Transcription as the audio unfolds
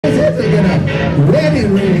ready,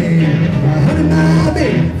 ready. 100 mile,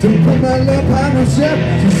 baby, don't put my love on no shelf.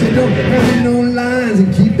 She said, don't have no lines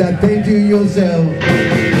and keep that thing to yourself.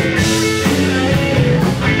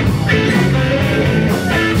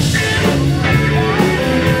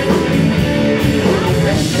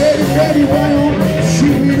 Ready, well,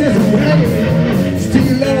 shoot me this way.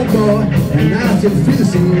 Still love boy, and I still feel the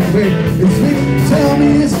same way. It's me, tell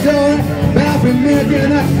me a story about me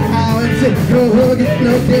making a cow and say, no hug it,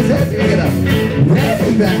 no kiss it, get up.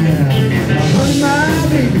 Ready back, 100 mile,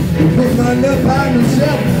 baby, you put my love on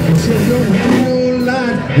myself. She said, don't have no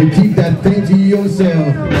lines and keep that thing to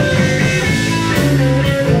yourself.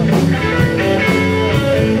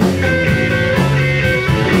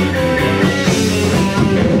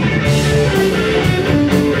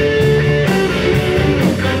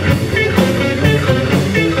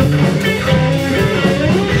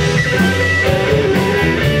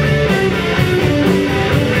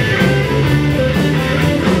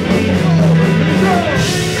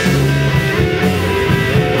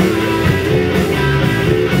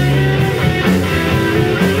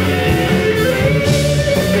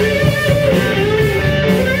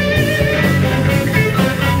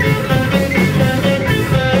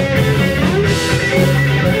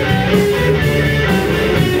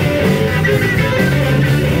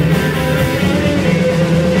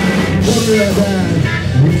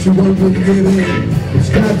 She won't give in.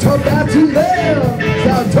 Start talking about your love.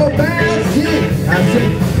 Start talking about shit. I said,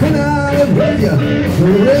 can I live with you for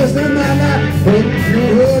the rest of my life? But no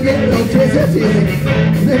hugging, no kissing,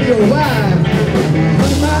 maybe your wife.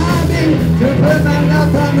 My baby, to put my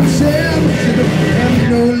love on myself. She don't have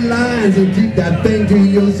no lines and keep that thing to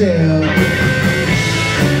yourself.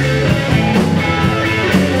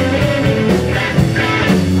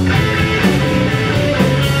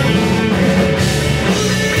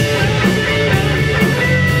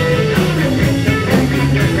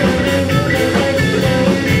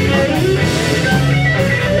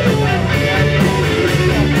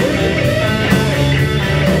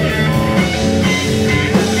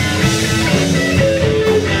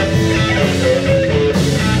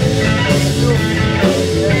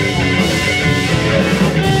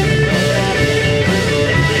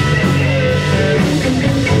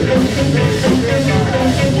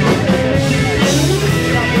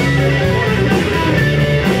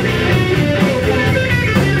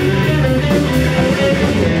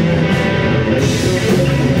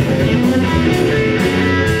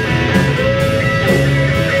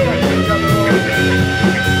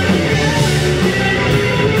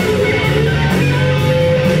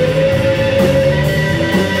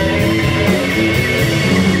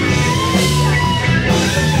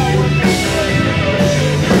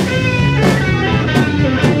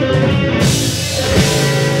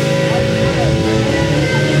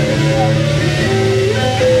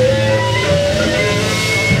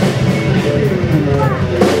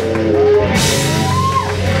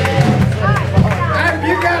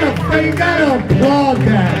 You gotta applaud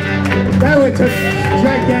that. That was a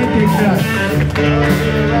gigantic nut.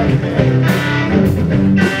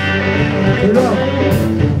 Put up.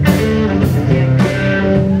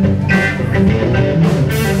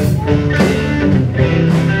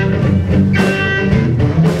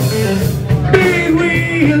 Big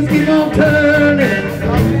wheels keep on turning.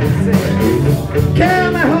 Carry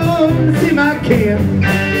me home to see my kid.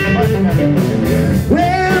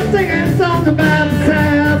 Well, I'm singing songs about the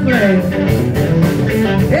Southland.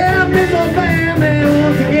 Yeah, I'm this old family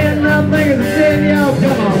once again. I'm thinking the city, y'all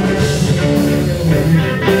come on.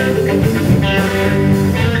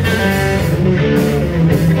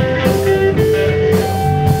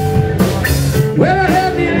 Well, I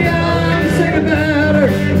had the young sing about her.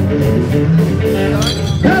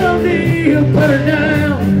 I don't need to put her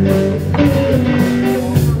down.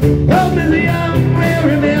 Hope the young will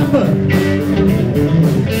remember.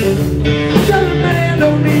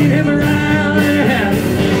 Don't need him around anyhow.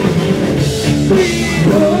 Sweet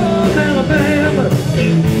home Alabama,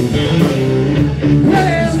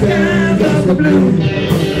 where skies are the blue.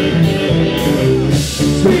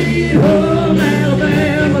 Sweet home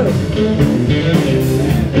Alabama,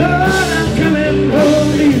 Lord, I'm coming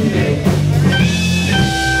home to you.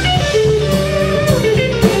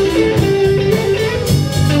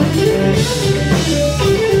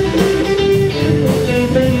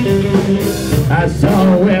 I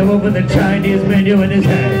saw a werewolf with a Chinese menu in his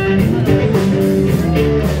hand,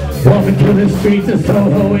 walking through the streets of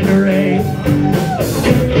Soho in the rain.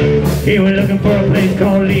 He was looking for a place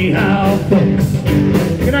called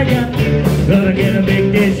𝐏𝐢𝐬𝐜𝐞𝐬. Can I get? Gonna get a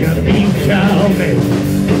big dish of beef chow mein.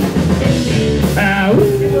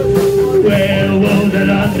 Werewolves of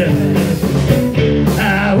London.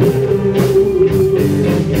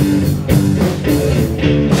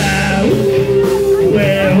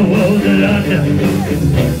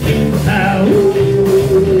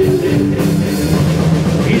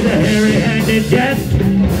 wanted gents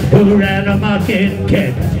who ran amok in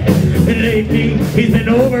Kent. And lately he's been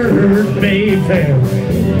over Mayfair.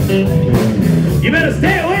 You better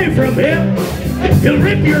stay away from him. He'll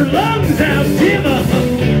rip your lungs out, Jim.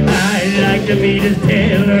 I'd like to meet his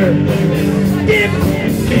tailor. Dip.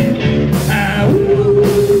 Ah,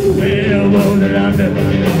 ooh, well, whoa, the London.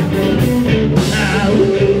 Ah,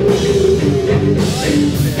 ooh.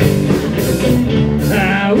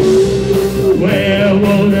 Ah, ooh, well,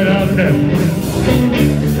 whoa, the London.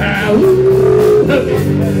 Ah, ooh.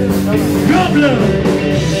 Drop love.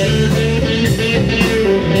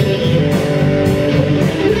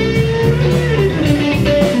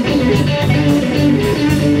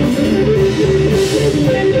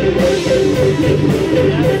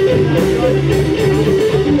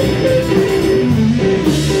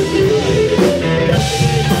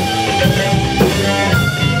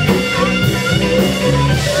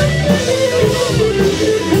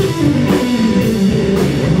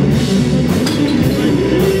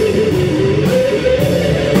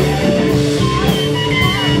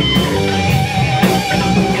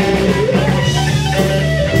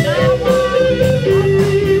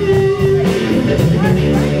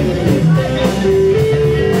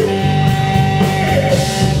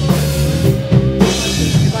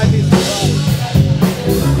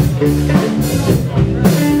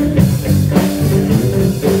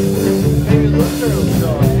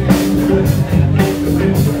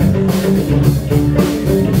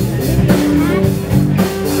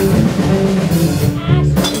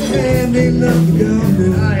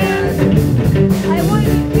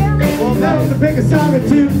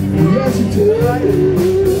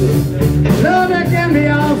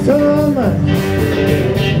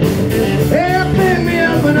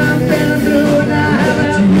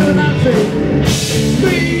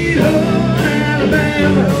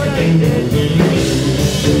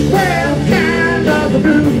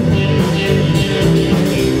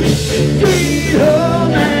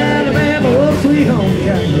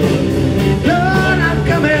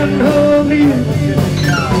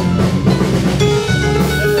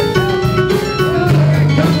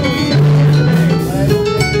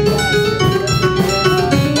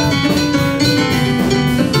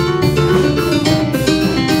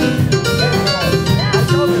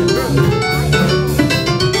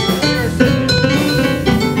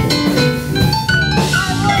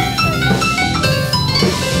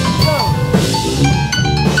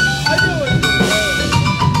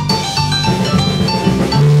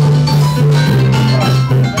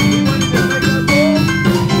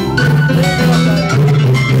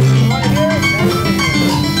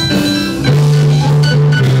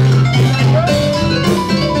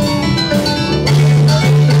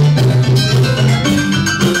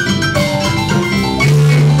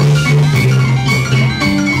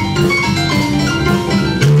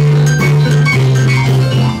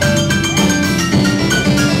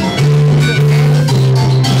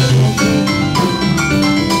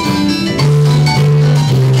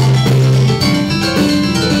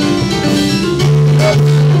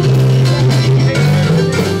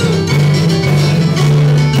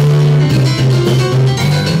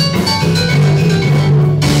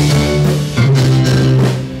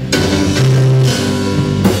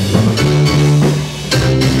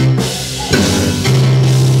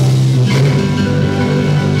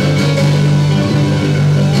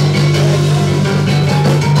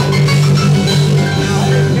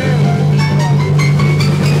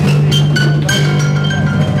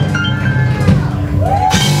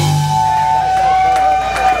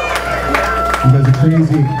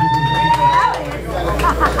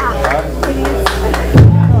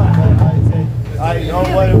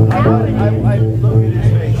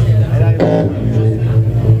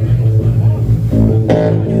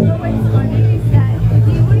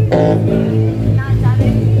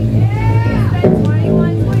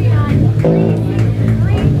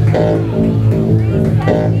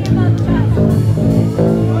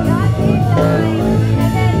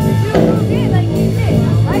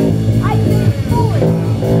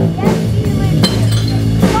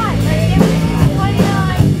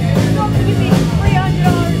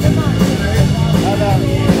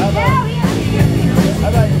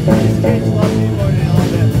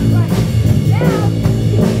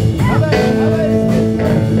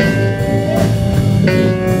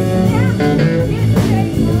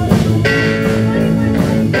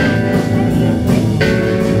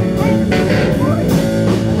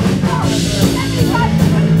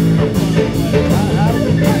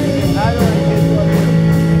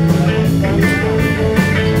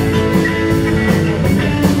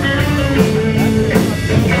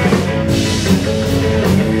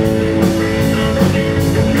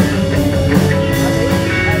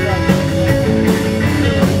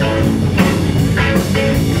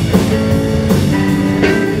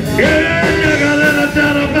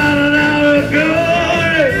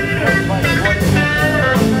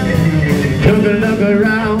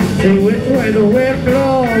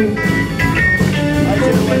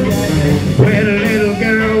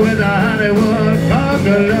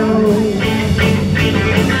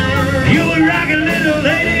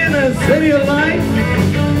 of life.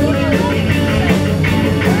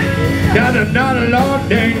 Got another Lord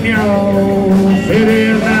Daniel, city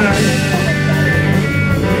of night,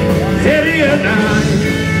 city of night,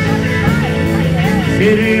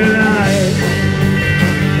 city of light,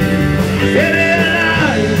 city of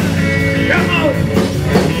light. Come on.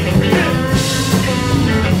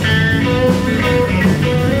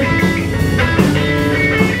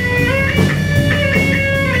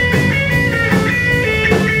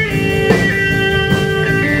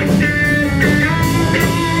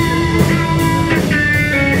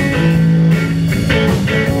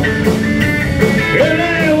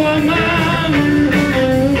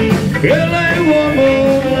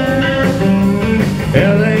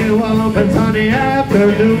 Sunny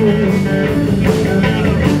afternoon,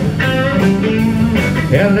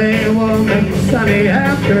 LA woman, sunny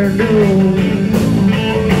afternoon,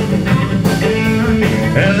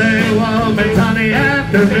 LA woman, sunny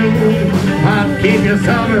afternoon. I'll keep you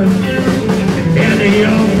summer in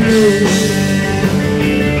your blue,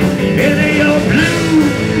 in your blue,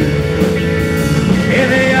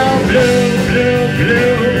 in your blue, blue,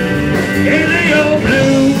 blue, in your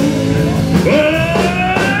blue. Whoa.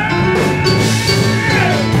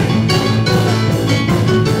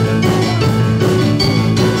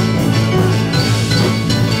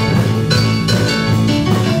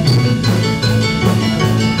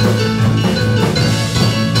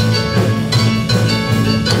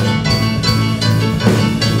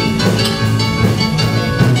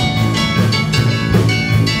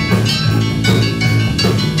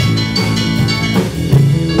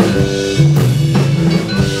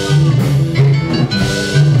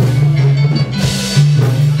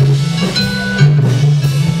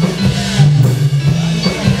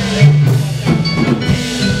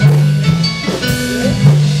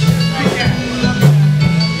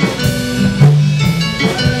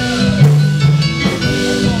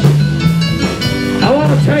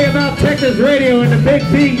 Radio in the Big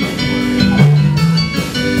Beat.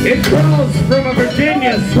 It crawls from a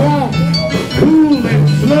Virginia swamp, cool and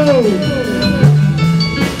slow,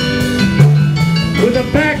 with a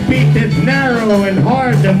backbeat that's narrow and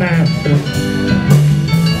hard to master.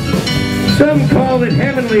 Some call it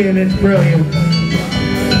heavenly in its brilliance,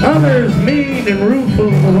 others mean and rueful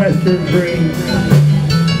of the western breeze.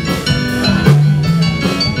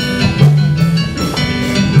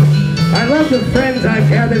 I love the friends I've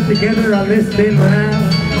gathered together on this thin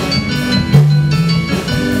round.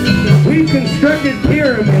 We've constructed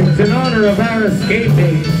pyramids in honor of our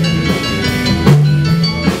escaping.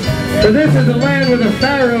 For this is the land where the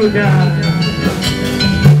pharaoh died.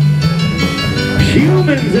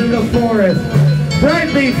 Humans in the forest,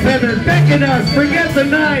 brightly feathered, beckon us, forget the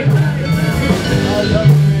night.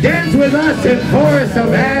 Dance with us in forests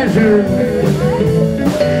of azure.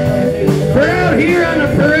 For out here on the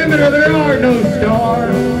perimeter there are no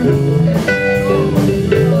stars.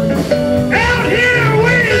 Out here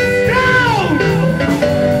we stone!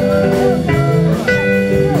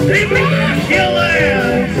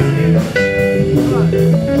 Immaculate!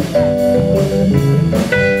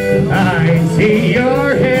 I see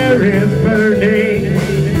your hair is burning.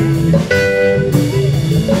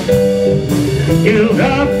 You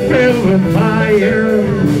got filled with fire.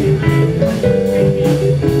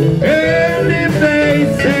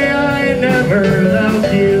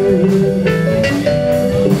 Loved you.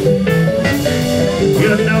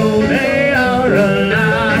 You know they are a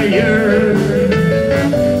liar.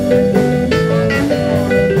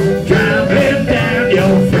 Driving down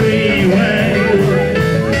your freeway,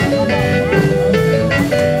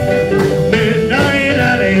 midnight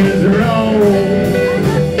alleys roll.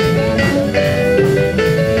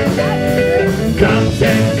 Cops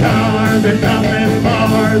and cars and dumping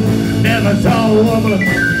bars. Never saw a woman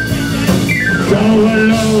so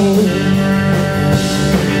alone,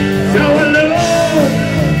 so alone,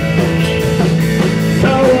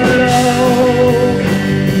 so alone,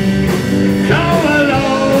 so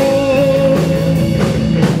alone.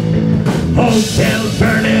 Hotels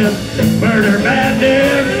burning, murder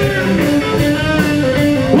madness.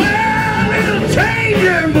 Well, it'll change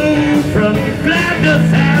your mood from glad to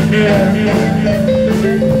sadness.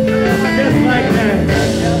 Just like that.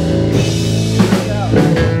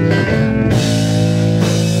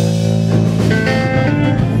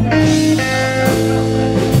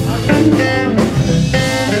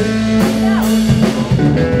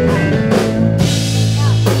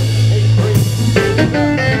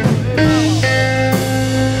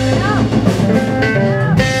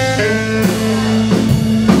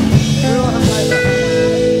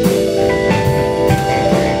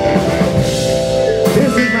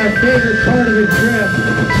 Favorite part of the trip.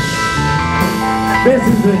 This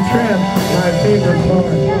is the trip, my favorite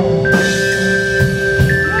part.